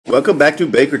Welcome back to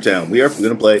Bakertown. We are going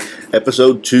to play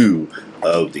episode 2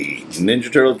 of the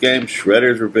Ninja Turtles game,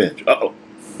 Shredder's Revenge. Uh-oh.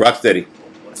 Rocksteady.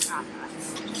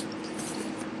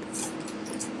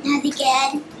 Not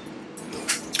again.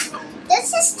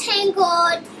 This is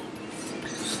Tangled.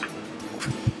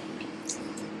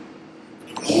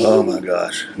 Oh my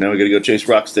gosh. Now we got to go chase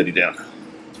Rocksteady down.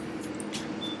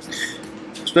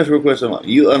 Special request unlocked.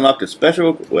 You unlocked a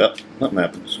special... Well, nothing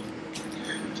happens.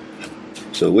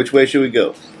 So which way should we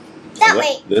go? That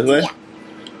way. This way?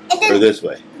 Yeah. Or this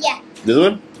way? Yeah. This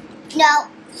one? No.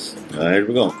 Alright, here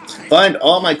we go. Find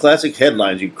all my classic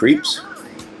headlines, you creeps.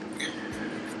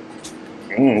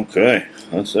 Oh, okay.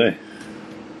 Let's see.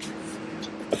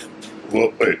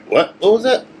 Whoa, wait, what? What was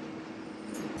that?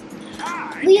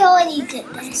 We already did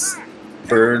this.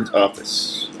 Burns'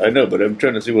 office. I know, but I'm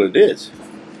trying to see what it is.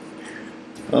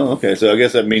 Oh, okay. So I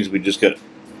guess that means we just gotta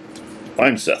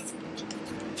find stuff.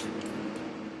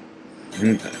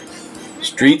 Okay.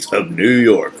 Streets of New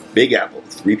York. Big Apple,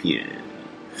 3 p.m.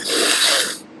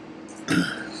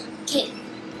 Okay.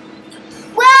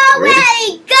 Well,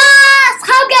 ready, guys!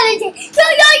 I'm gonna do.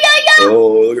 Yo!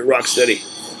 Oh, look at Rocksteady.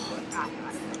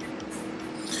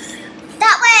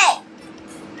 That way.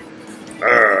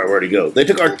 Where'd he go? They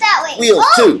took our That way. wheels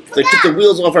Oh, too. They took the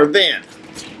wheels off our van.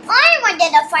 I wanted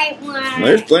to fight one. Well,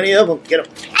 there's plenty of them. Get up. I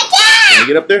Can can't. you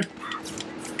get up there?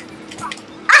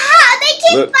 Aha! They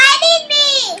keep Look. fighting me.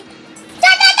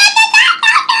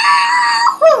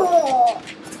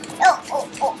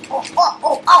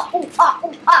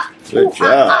 Good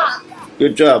job.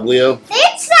 Good job, Leo.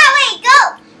 It's that way.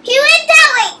 Go. He went that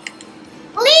way.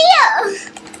 Leo.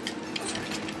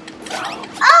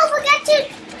 Oh, we got to.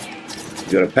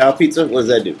 You got a pal pizza? What does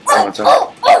that do?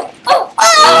 Oh.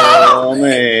 Oh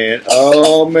man.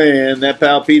 Oh man. That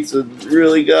pal pizza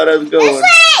really got us going. This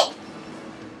way.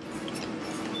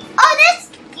 Oh, this.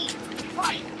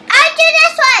 I'll do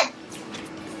this one.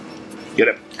 Get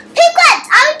up. Pink one.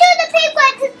 I'll do the pink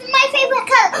one. This is my favorite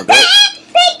color. Okay.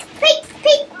 Pink.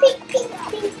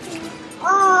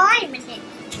 Oh, I'm in it.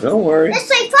 Don't worry. This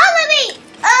way, follow me.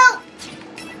 Oh.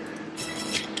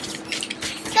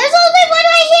 There's only one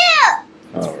right here.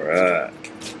 All right.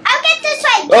 I'll get this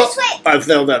way. Oh, This way. I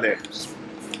fell down there.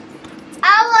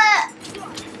 I'll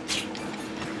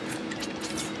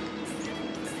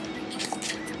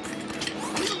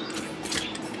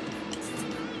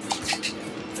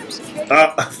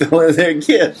Oh, I fell in there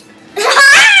again. This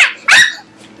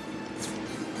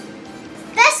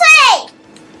way.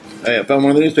 Hey, I found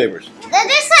one of the newspapers.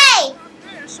 This way.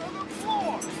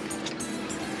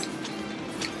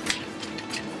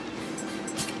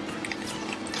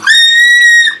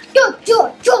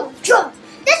 Jump.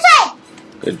 This way.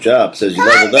 Good job. Says you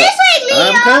Come on, leveled up. this way, Leo.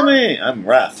 I'm coming. I'm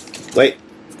Raph. Wait,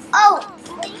 Oh.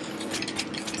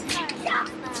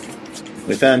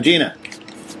 we found Gina.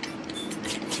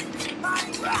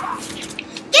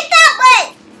 Get that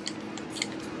way.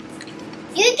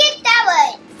 You get that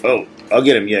way. Oh, I'll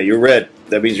get him. Yeah, you're red.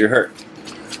 That means you're hurt.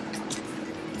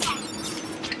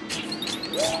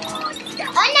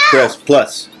 Oh no. Press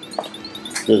plus.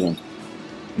 This one.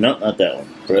 No, not that one.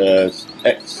 Press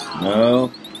X.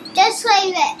 No. This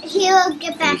way, he'll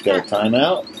get You back just got a up.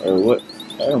 timeout? Or what?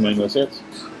 I don't remember what that's.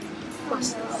 Louie,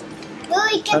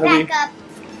 How get do we- back up.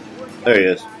 There he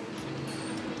is.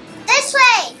 This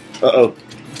way. Uh-oh.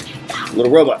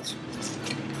 Little robots.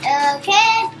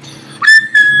 Okay.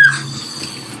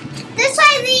 This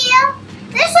way, Leo.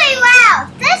 This way, wow.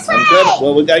 This way. I'm good.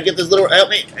 Well, we gotta get this little... Help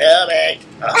me. Help me.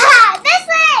 Ah, this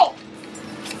way.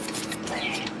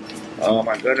 Oh,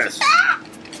 my goodness. Ah,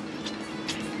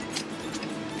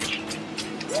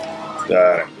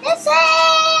 Got it. this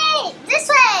way. This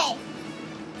way.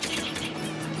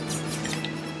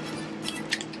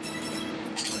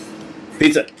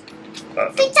 Pizza.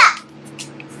 Pizza.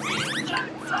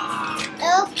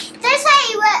 Okay. This way.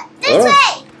 This Oh.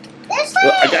 way. This way.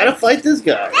 Well, I gotta fight this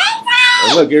guy. This way.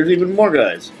 Oh, look, there's even more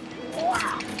guys.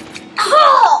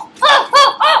 Oh.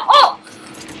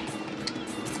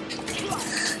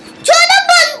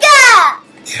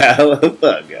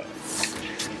 Cowabunga.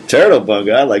 Turtle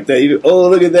bunga. I like that. Oh,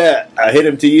 look at that. I hit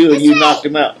him to you and you knocked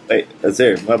him out. Wait, that's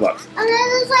there. My box. And then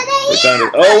this one We right found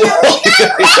it.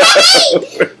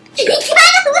 here. Oh, He got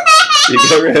away. you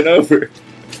got ran over.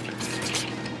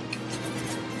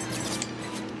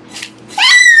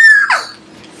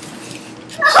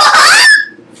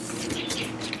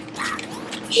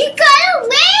 He got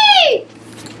away!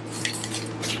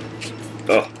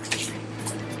 Oh.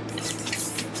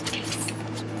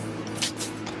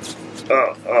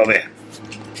 Oh man.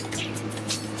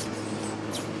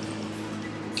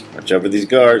 Watch out for these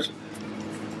guards.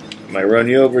 Might run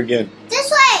you over again.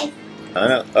 This way! I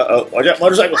know. Uh-oh. Watch out,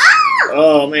 motorcycles.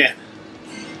 Oh, man.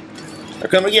 They're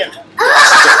coming again.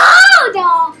 Oh,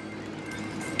 no.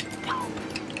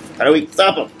 How do we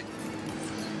stop them?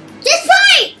 Just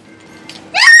fight!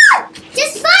 No!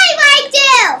 Just fight right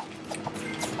there!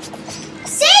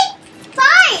 See?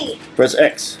 Fight! Press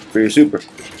X for your super. Just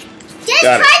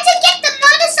Got it. try to get the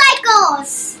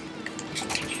motorcycles!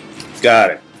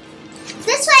 Got it.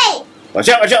 This way! Watch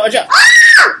out, watch out, watch out. Ah!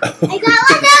 I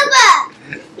got one over!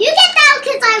 You get down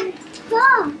because I'm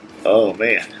wrong. Oh,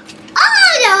 man.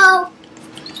 Oh, no!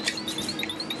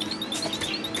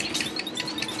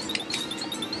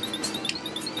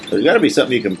 There's got to be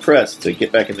something you can press to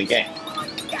get back in the game.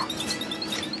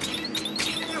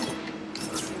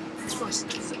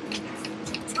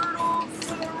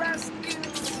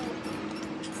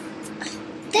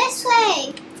 This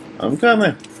way! I'm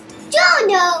coming. No,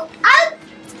 no! I'm...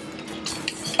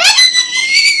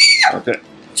 Okay.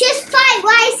 Just fight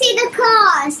while I see the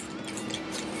cars.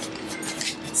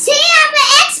 See, I'm an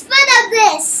expert of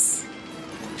this.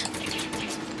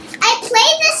 I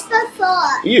played this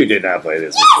before. You did not play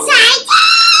this Yes, before. I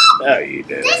did. No, you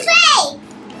didn't. This way.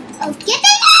 Oh, get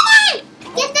this way.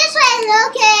 Get this way.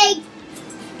 Okay.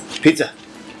 Pizza.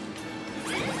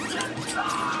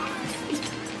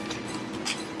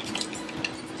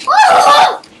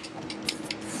 Oh!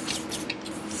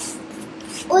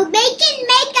 We're making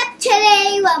makeup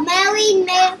today. We're wearing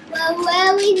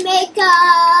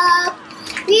makeup.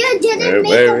 We didn't We're make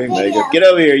wearing a video. makeup. Get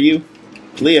over here, you.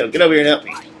 Leo, get over here and help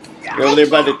me. You're over there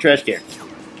by the trash can.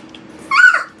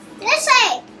 Ah, this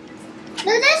way.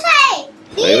 No, this way.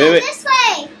 Wait, Leo, wait, wait. this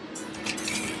way.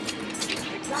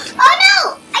 Oh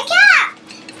no, I can't.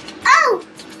 Oh.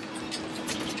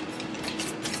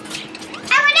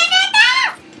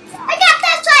 I got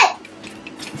this one.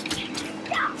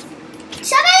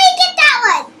 Somebody get that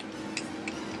one.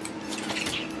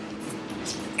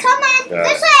 Come on,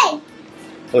 this way.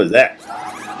 What is that?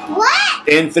 What?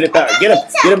 Infinite power. Get them.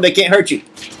 Get them. They can't hurt you.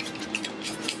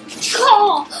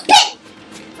 Oh, pit.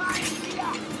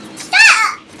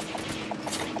 Ah.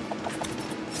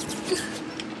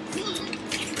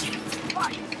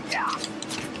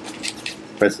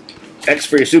 Press X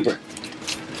for your super.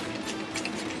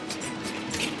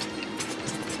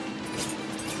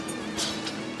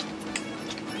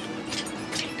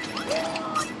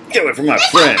 Get away from my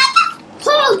friend.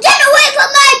 Oh, get away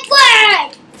from my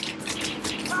friend!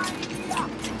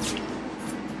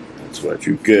 That's what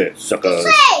you get, suckers.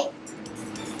 Say,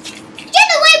 get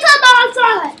away from my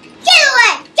friend! Get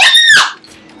away!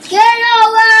 Get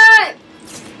away!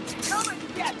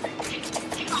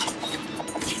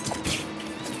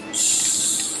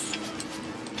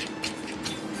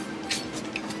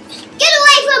 Get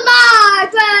away from my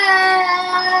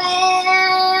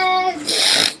friend!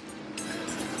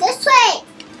 This way!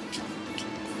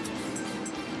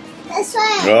 This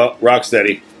way! Oh, rock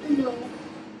steady. No.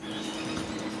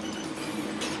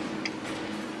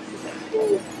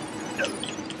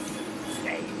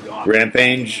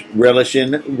 Rampage,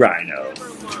 relishing rhino.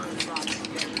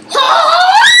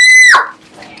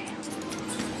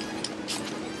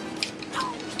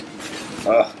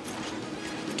 Oh.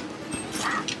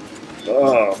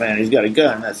 Oh man, he's got a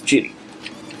gun. That's cheating.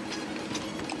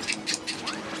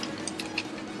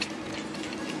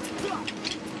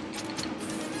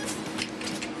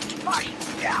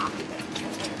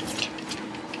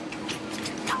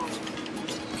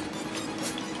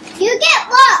 You get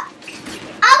Rock.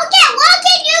 I will get Rock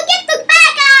and you get the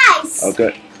bad guys.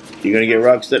 Okay. You gonna get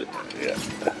rock steady? Yeah.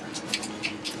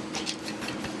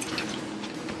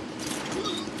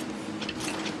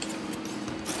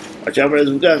 Watch out for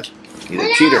those guns. He's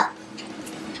a cheater. How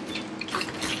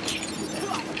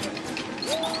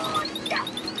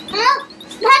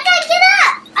can I get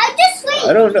up? I just wait.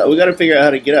 I don't know. We gotta figure out how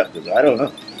to get up because I don't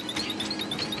know.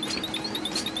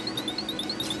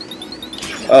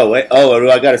 Oh wait. Oh, do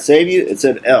I gotta save you? It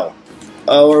said L.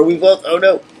 Oh, are we both? Oh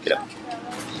no. Get up.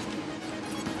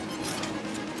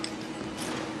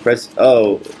 Press.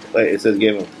 Oh, wait. It says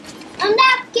game over. I'm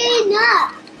not getting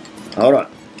up. Hold on.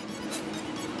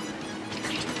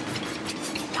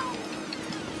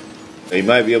 You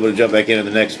might be able to jump back into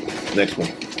the next one.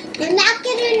 I'm not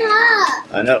getting up.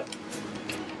 I know.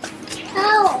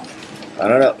 How? I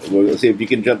don't know. We'll see if you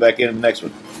can jump back into the next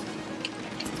one.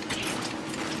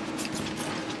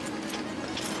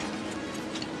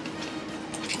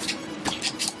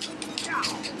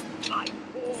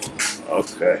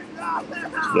 Okay.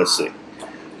 Let's see.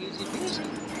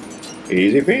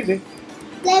 Easy peasy.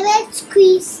 Lemon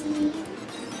squeezy.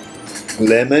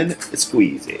 Lemon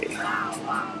squeezy.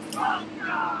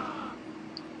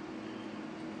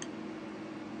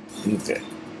 Okay.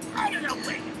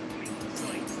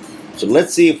 So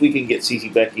let's see if we can get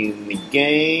Cece back in the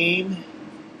game.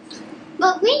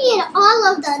 But we need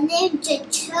all of the Ninja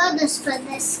Turtles for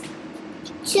this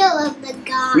kill of the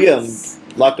guys. We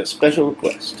unlocked a special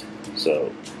request.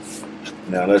 So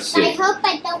now let's I see. hope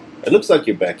I don't It looks like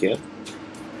you're back in.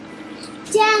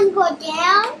 go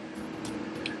down.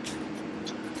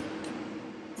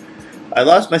 I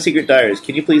lost my secret diaries.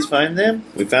 Can you please find them?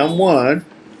 We found one.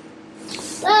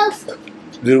 Well,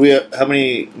 Did we? How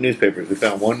many newspapers? We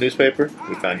found one newspaper.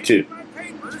 We found two.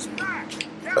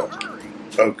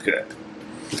 Okay.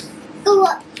 go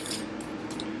up.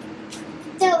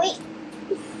 So we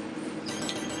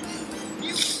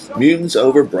Mutants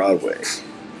over Broadway.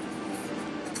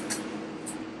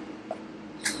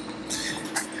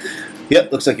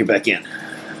 Yep, looks like you're back in.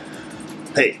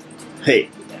 Hey, hey,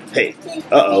 hey.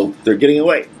 Uh-oh, they're getting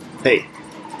away. Hey,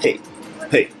 hey,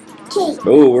 hey. okay.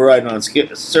 Oh, we're riding on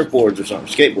surfboards or something,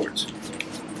 skateboards.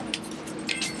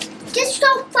 Just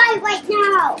don't fight right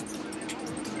now.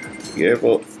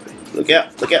 Careful. Look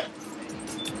out, look out.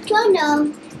 Oh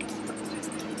no.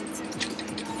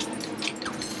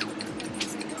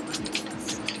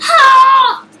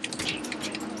 Ha!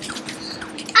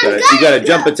 You got a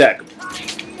jump attack.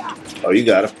 Oh, you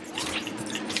got him.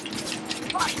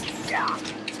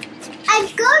 I'm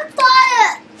good for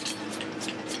it.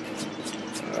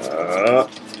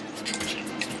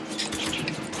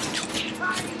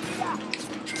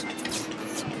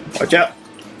 Watch out.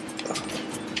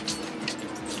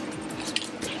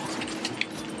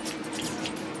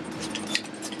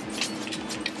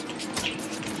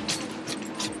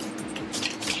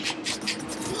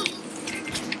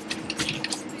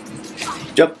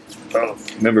 Jump. Oh,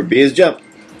 remember, B is jump.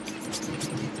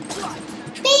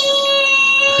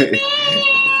 Baby.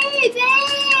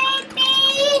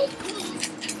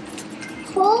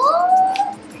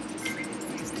 Oh.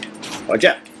 Watch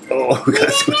out. Oh, we got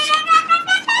squished.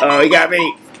 Oh, he got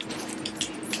me.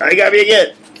 Oh, he got me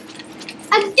again.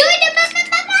 I'm doing it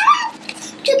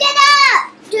together.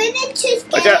 Doing it together.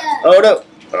 Watch out. Oh, no.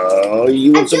 Oh, you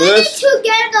I'm want some of doing this? it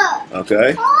together.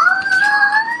 Okay. Oh.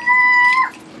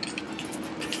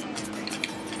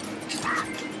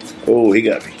 Oh, he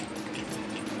got me.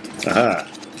 Aha.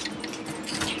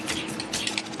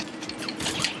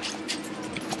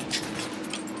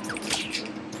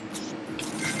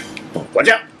 Oh, watch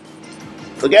out.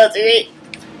 Look out, CD.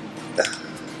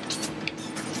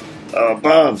 Oh,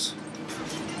 bombs.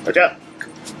 Watch out.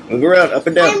 Move around, up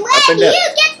and down, And up and when down,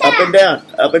 you get up that, and down,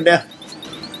 up and down.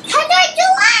 how do I do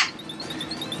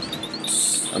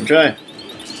it? I'm trying.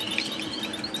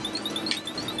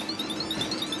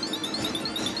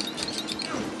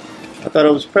 I thought I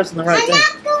was pressing the right I'm thing.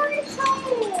 not going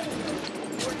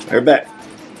home. They're back.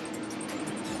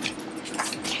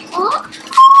 Oh.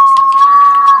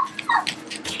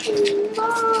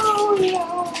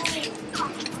 No.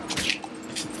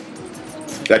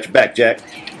 Got your back, Jack.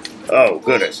 Oh,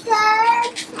 goodness. Dad,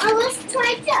 I was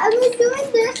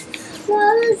doing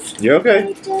this. You're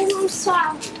okay. I'm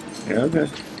sorry. You're okay.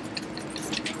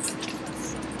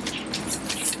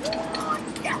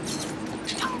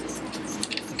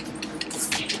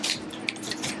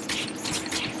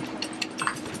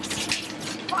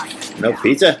 No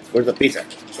pizza? Where's the pizza?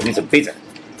 I need some pizza.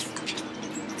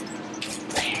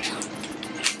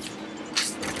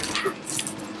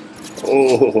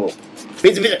 Oh,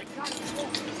 pizza, pizza.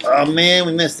 Oh, man,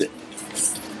 we missed it.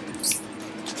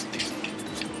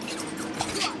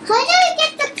 How do I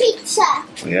get the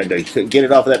pizza? We had to get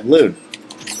it off of that balloon.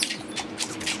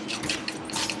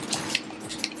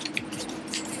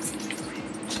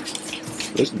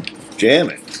 This is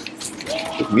jamming.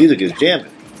 This music is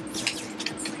jamming.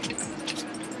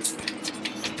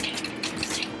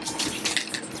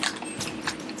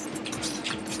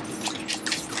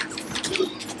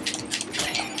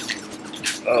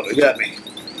 Oh, he got me.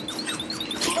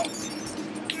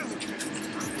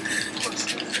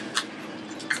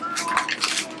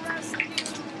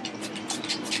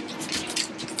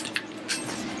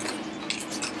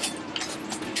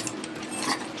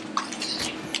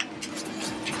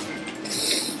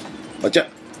 Watch out.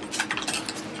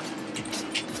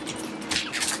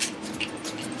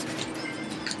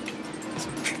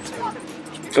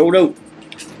 Oh no.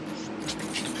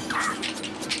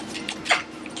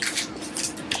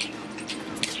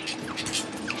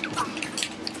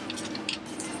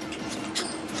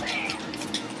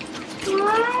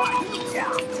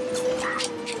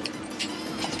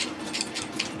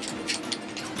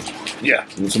 Yeah,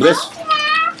 you want some of this?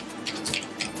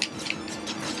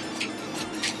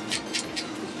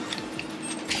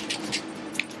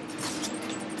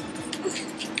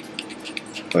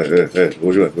 Hey,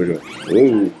 which way?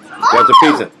 Ooh, got some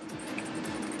pizza.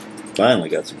 Finally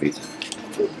got some pizza.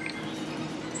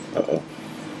 Uh-oh.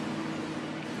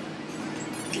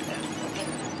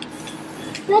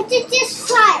 What did this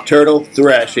say? Turtle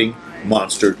thrashing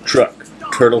monster truck.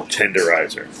 Turtle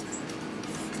tenderizer.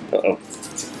 Uh-oh.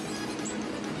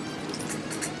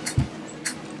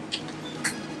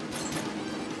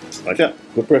 Watch out.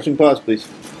 Quit pressing pause, please.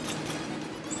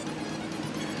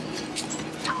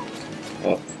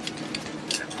 Oh.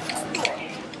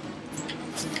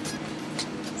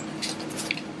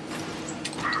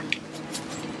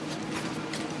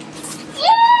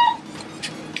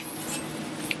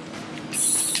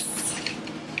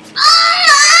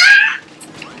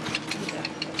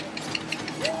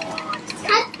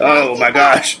 Oh my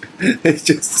gosh. It's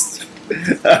just...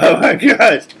 Oh my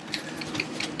gosh.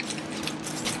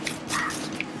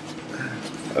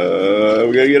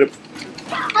 We gotta get him.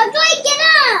 How do I get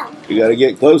him? We gotta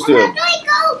get close to How him. do I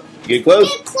go? Get close.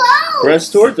 Get close.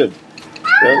 Press towards him.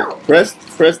 How?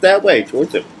 Press that way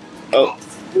towards him. Oh,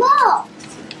 No.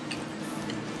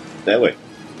 that way.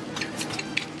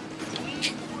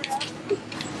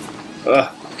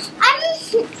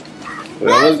 We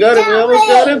almost got him. We almost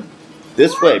got him.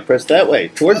 This way. Press that way.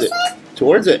 Towards it.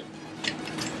 Towards it.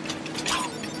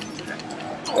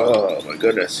 Oh my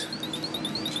goodness.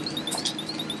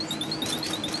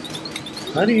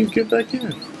 How do you get back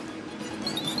in?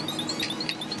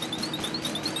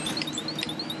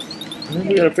 I think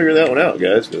we gotta figure that one out,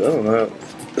 guys, because I don't know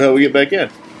how we get back in.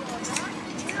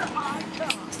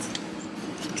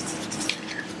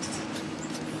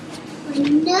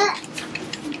 No.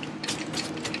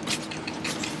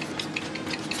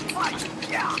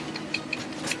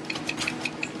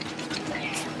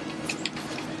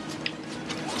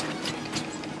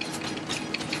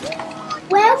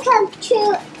 Welcome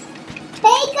to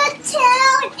Baker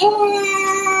Town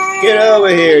and... Get over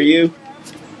here, you.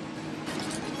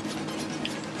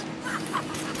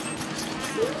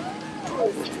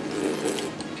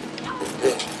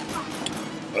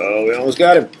 Oh, we almost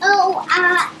got him.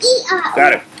 O-I-E-I.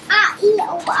 Got him.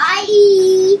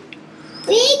 I-E-O-I-E.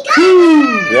 We got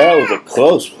him. That was a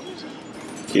close one.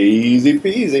 Easy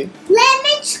peasy.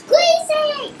 Lemon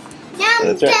squeezy. Now,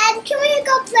 That's right. Dad, can we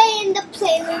go play in the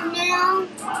playroom now?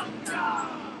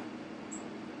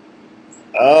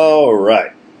 All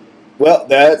right. Well,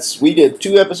 we did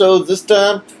 2 episodes this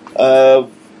time.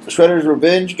 Shredder's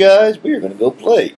Revenge, guys. We are going to go play